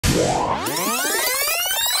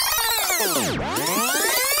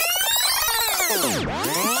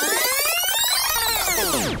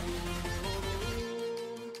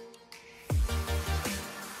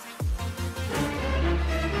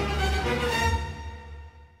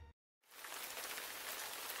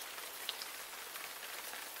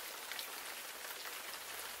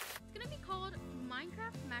Called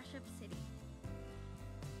Minecraft Mashup City.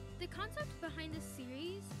 The concept behind this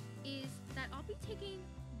series is that I'll be taking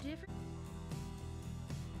different...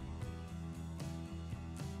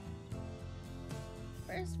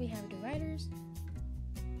 First we have dividers.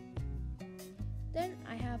 Then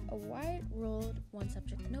I have a wide rolled one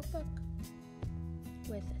subject notebook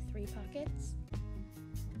with 3 pockets.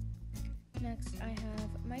 Next I have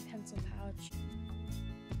my pencil pouch.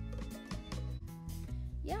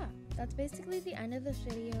 Yeah, that's basically the end of this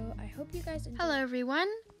video. I hope you guys enjoyed. Hello everyone,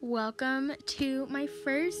 welcome to my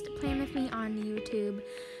first Plan With Me on YouTube.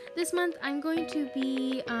 This month I'm going to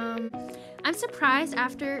be, I'm surprised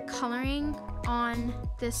after coloring on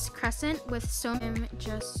this crescent with so I'm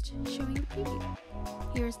just showing the preview.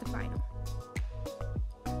 Here's the final.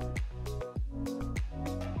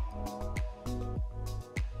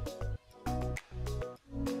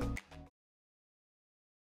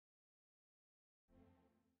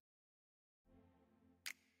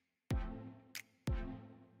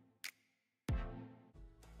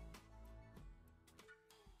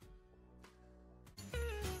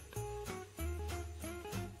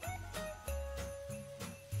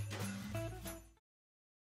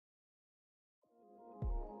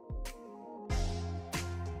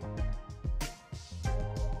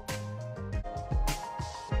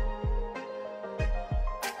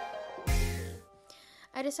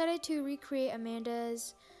 I decided to recreate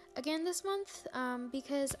Amanda's again this month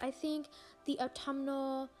because I think the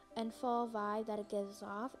autumnal and fall vibe that it gives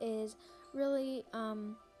off is really,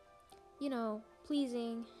 you know,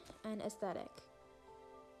 pleasing and aesthetic.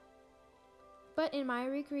 But in my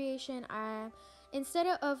recreation, instead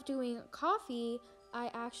of doing coffee,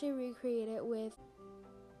 I actually recreated it with...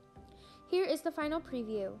 Here is the final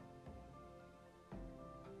preview.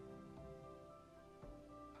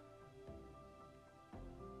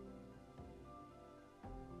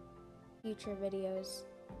 Future videos.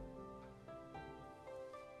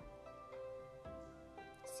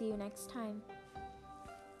 See you next time.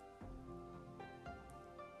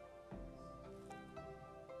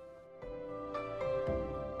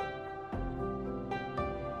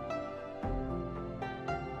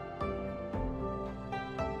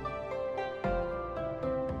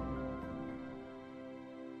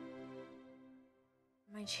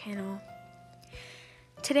 My channel.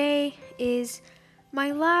 Today is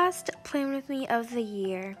my last Plan With Me of the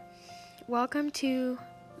year. Welcome to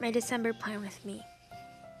my December Plan With Me.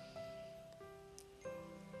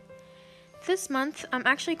 This month, I'm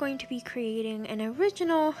actually going to be creating an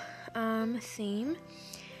original theme.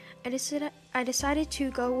 I decided to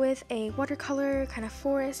go with a watercolor kind of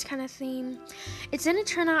forest kind of theme. It didn't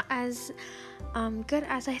turn out as good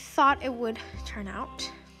as I thought it would turn out,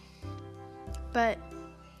 but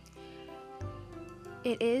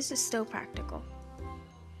it is still practical.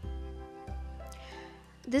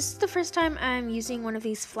 This is the first time I'm using one of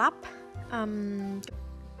these flap.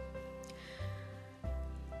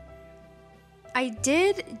 I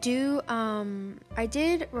did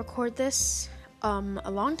record this a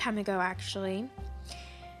long time ago actually,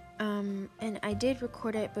 and I did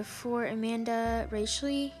record it before Amanda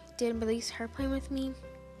Rachley did release her Plan With Me,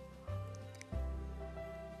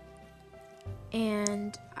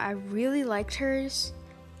 and I really liked hers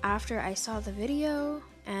after I saw the video.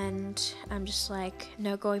 And I'm just like,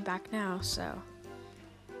 no going back now, so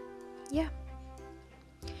yeah.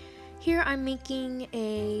 Here I'm making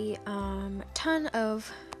a ton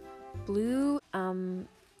of blue.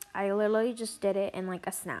 I literally just did it in like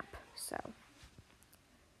a snap, so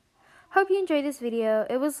hope you enjoyed this video.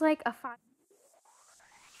 It was like a 5.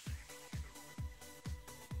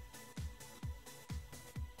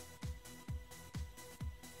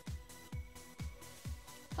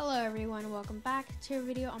 Hello everyone, welcome back to a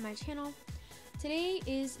video on my channel. Today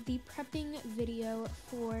is the prepping video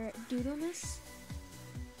for Doodlemas.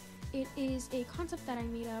 It is a concept that I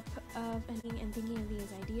made up of and thinking of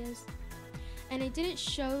these ideas, and I didn't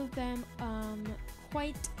show them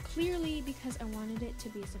quite clearly because I wanted it to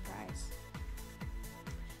be a surprise.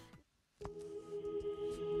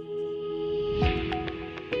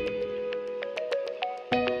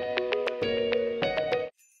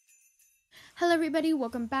 Hello everybody,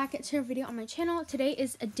 welcome back to a video on my channel. Today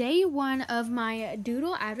is day 1 of my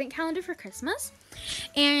doodle advent calendar for Christmas,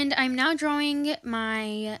 and I'm now drawing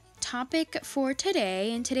my topic for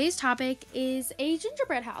today, and today's topic is a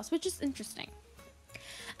gingerbread house, which is interesting.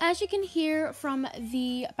 As you can hear from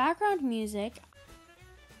the background music,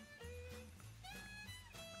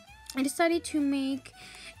 I decided to make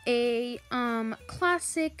a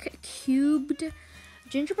classic cubed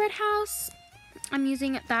gingerbread house. I'm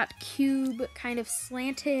using that cube kind of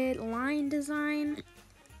slanted line design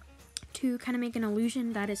to kind of make an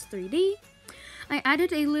illusion that is 3D. I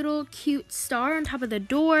added a little cute star on top of the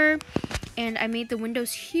door, and I made the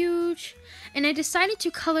windows huge, and I decided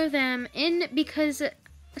to color them in because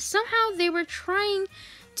somehow they were trying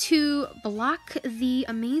to block the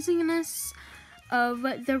amazingness of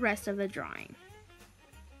the rest of the drawing.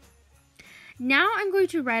 Now I'm going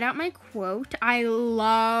to write out my quote. I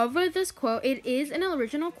love this quote. It is an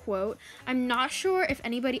original quote. I'm not sure if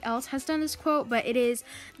anybody else has done this quote, but it is,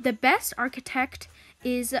 "The best architect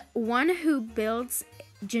is one who builds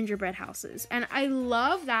gingerbread houses." And I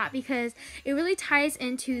love that because it really ties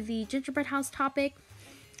into the gingerbread house topic.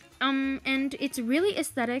 And it's really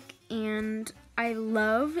aesthetic, and I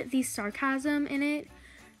love the sarcasm in it.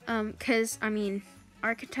 Because, I mean,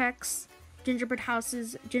 architects, gingerbread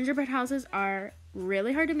houses are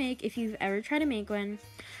really hard to make if you've ever tried to make one.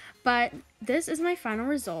 But this is my final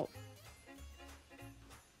result.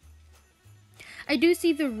 I do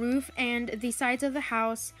see the roof and the sides of the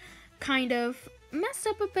house kind of messed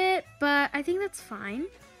up a bit, but I think that's fine.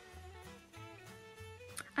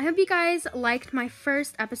 I hope you guys liked my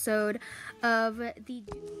first episode of the...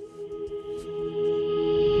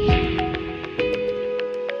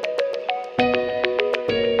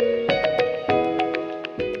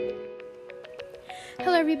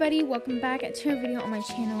 Hello everybody, welcome back to a video on my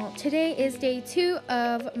channel. Today is day 2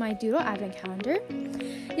 of my doodle advent calendar.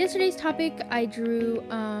 Yesterday's topic, I drew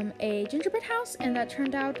a gingerbread house, and that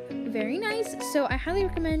turned out very nice, so I highly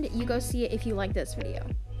recommend you go see it if you like this video.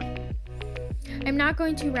 I'm not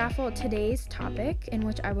going to raffle today's topic, in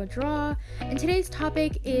which I will draw, and today's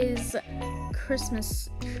topic is Christmas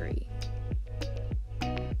tree.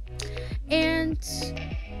 And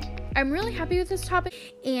I'm really happy with this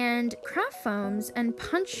topic, and craft foams and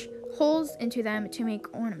punch holes into them to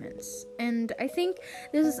make ornaments. And I think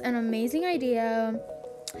this is an amazing idea.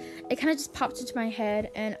 It kind of just popped into my head,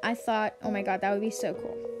 and I thought, oh my god, that would be so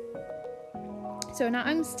cool. So now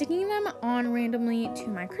I'm sticking them on randomly to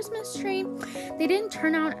my Christmas tree. They didn't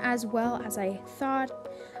turn out as well as I thought,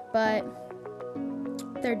 but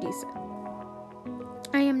they're decent.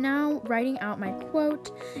 I am now writing out my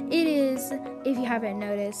quote. It is, if you haven't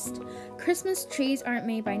noticed, Christmas trees aren't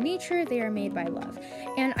made by nature, they are made by love.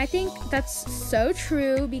 And I think that's so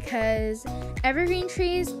true because evergreen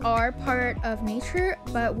trees are part of nature,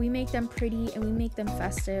 but we make them pretty and we make them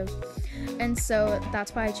festive. And so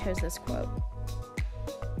that's why I chose this quote.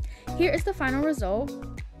 Here is the final result.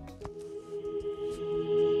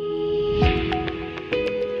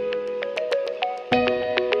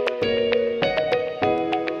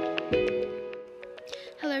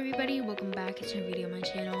 Hello everybody, welcome back to a video on my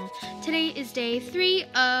channel. Today is day 3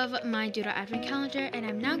 of my doodle advent calendar, and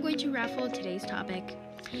I'm now going to raffle today's topic.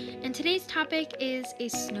 And today's topic is a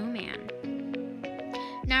snowman.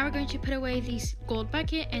 Now we're going to put away the gold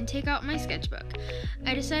bucket and take out my sketchbook.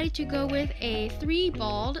 I decided to go with a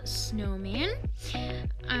 3-balled snowman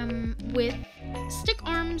with stick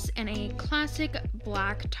arms and a classic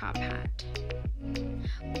black top hat,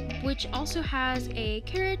 which also has a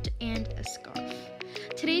carrot and a scarf.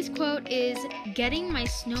 Today's quote is, "Getting my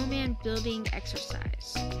snowman building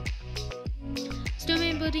exercise."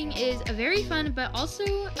 Snowman building is very fun, but also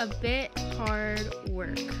a bit hard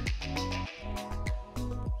work.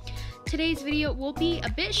 Today's video will be a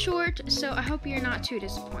bit short, so I hope you're not too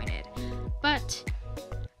disappointed. But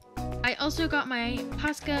I also got my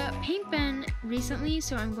Posca paint pen recently,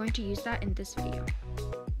 so I'm going to use that in this video.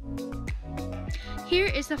 Here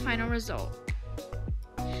is the final result.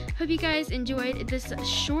 Hope you guys enjoyed this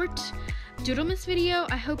short Doodlemas video.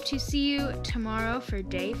 I hope to see you tomorrow for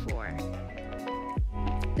day 4.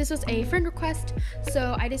 This was a friend request,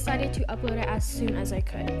 so I decided to upload it as soon as I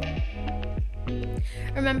could.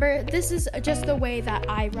 Remember, this is just the way that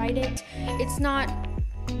I write it. It's not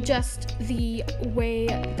just the way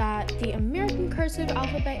that the American cursive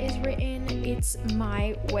alphabet is written. It's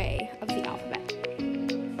my way of the alphabet.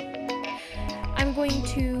 I'm going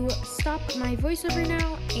to stop my voiceover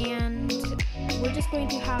now, and we're just going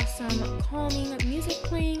to have some calming music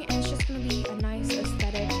playing, and it's just going to be a nice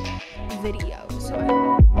aesthetic video. So I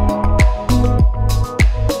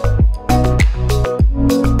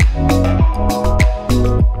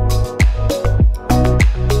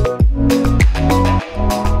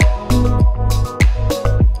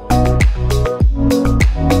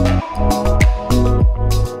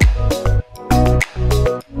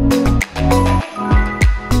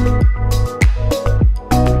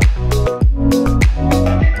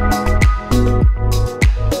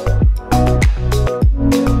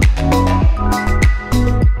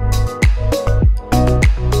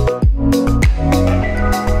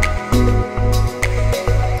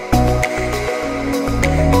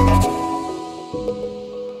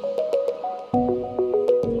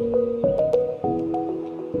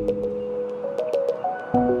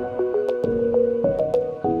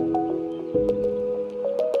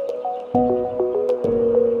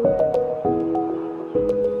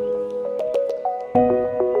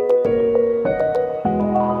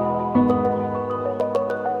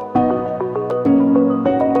To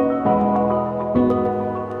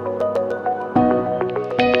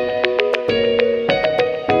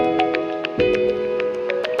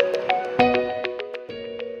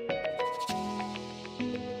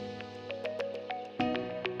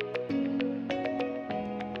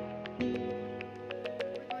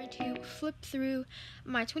flip through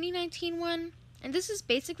my 2019 one, and this is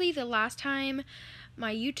basically the last time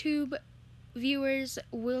my YouTube viewers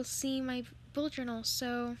will see my bullet journal,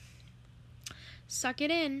 so suck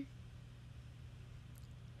it in.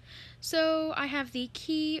 So I have the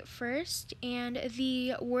key first and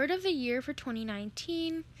the word of the year for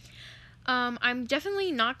 2019. I'm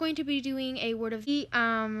definitely not going to be doing a word of the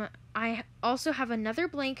I also have another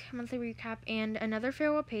blank monthly recap and another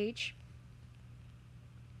farewell page.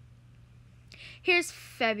 Here's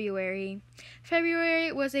February.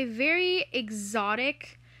 February was a very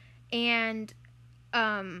exotic and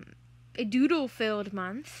a doodle-filled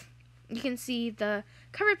month. You can see the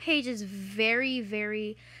cover page is very,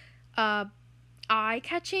 very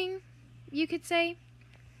eye-catching, you could say.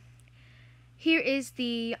 Here is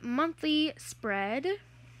the monthly spread.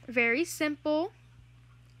 Very simple.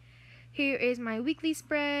 Here is my weekly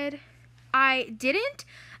spread. I didn't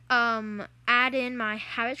add in my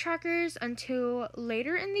habit trackers until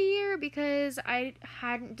later in the year because I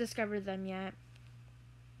hadn't discovered them yet.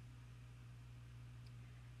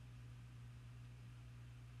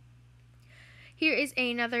 Here is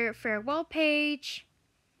another farewell page.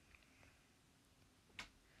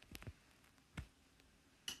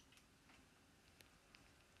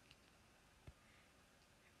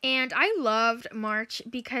 And I loved March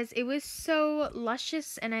because it was so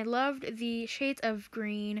luscious and I loved the shades of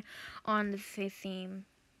green on the theme.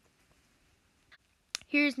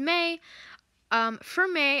 Here's May. For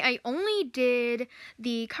May, I only did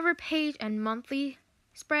the cover page and monthly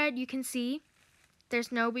spread. You can see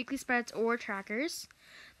there's no weekly spreads or trackers.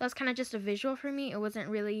 That's kind of just a visual for me. It wasn't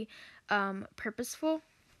really purposeful.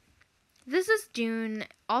 This is June.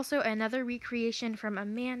 Also another recreation from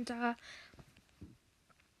Amanda.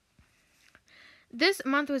 This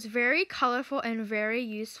month was very colorful and very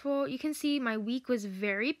useful. You can see my week was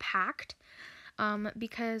very packed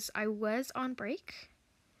because I was on break.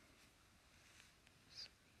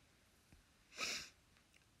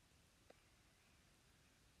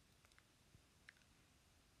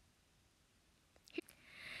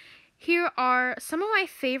 Here are some of my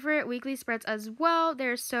favorite weekly spreads as well.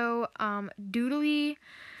 They're so doodly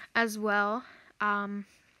as well.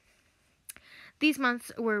 These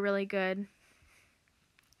months were really good.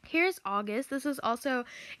 Here's August. This is also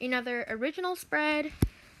another original spread.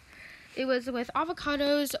 It was with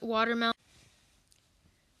avocados, watermelon.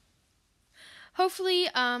 Hopefully,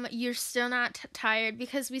 you're still not tired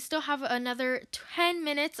because we still have another 10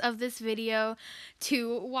 minutes of this video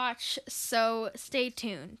to watch, so stay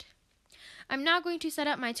tuned. I'm now going to set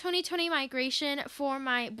up my 2020 migration for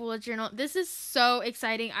my bullet journal. This is so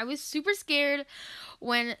exciting. I was super scared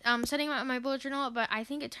when setting up my bullet journal, but I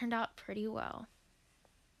think it turned out pretty well.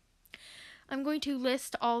 I'm going to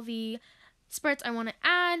list all the spreads I want to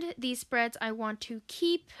add, the spreads I want to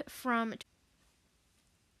keep from.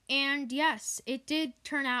 And yes, it did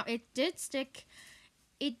turn out, it did stick.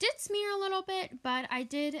 It did smear a little bit, but I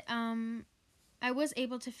was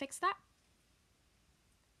able to fix that.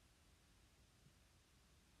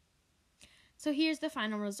 So here's the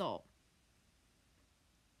final result.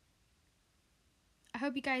 I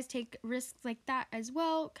hope you guys take risks like that as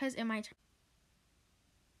well, because it might.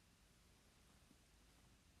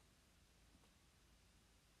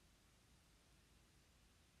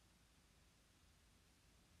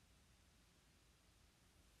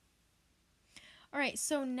 Alright,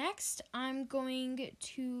 so next I'm going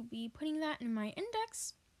to be putting that in my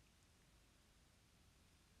index.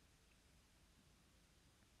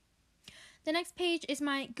 The next page is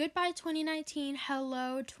my Goodbye 2019,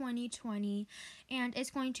 Hello 2020, and it's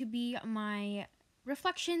going to be my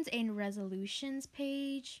reflections and resolutions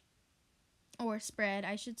page, or spread,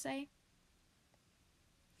 I should say.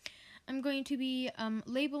 I'm going to be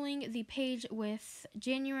labeling the page with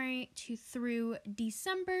January through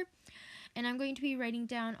December, and I'm going to be writing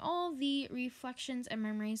down all the reflections and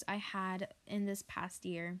memories I had in this past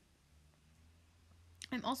year.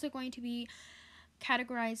 I'm also going to be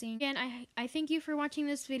categorizing. Again, I thank you for watching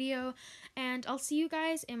this video, and I'll see you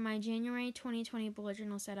guys in my January 2020 bullet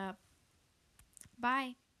journal setup.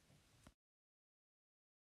 Bye!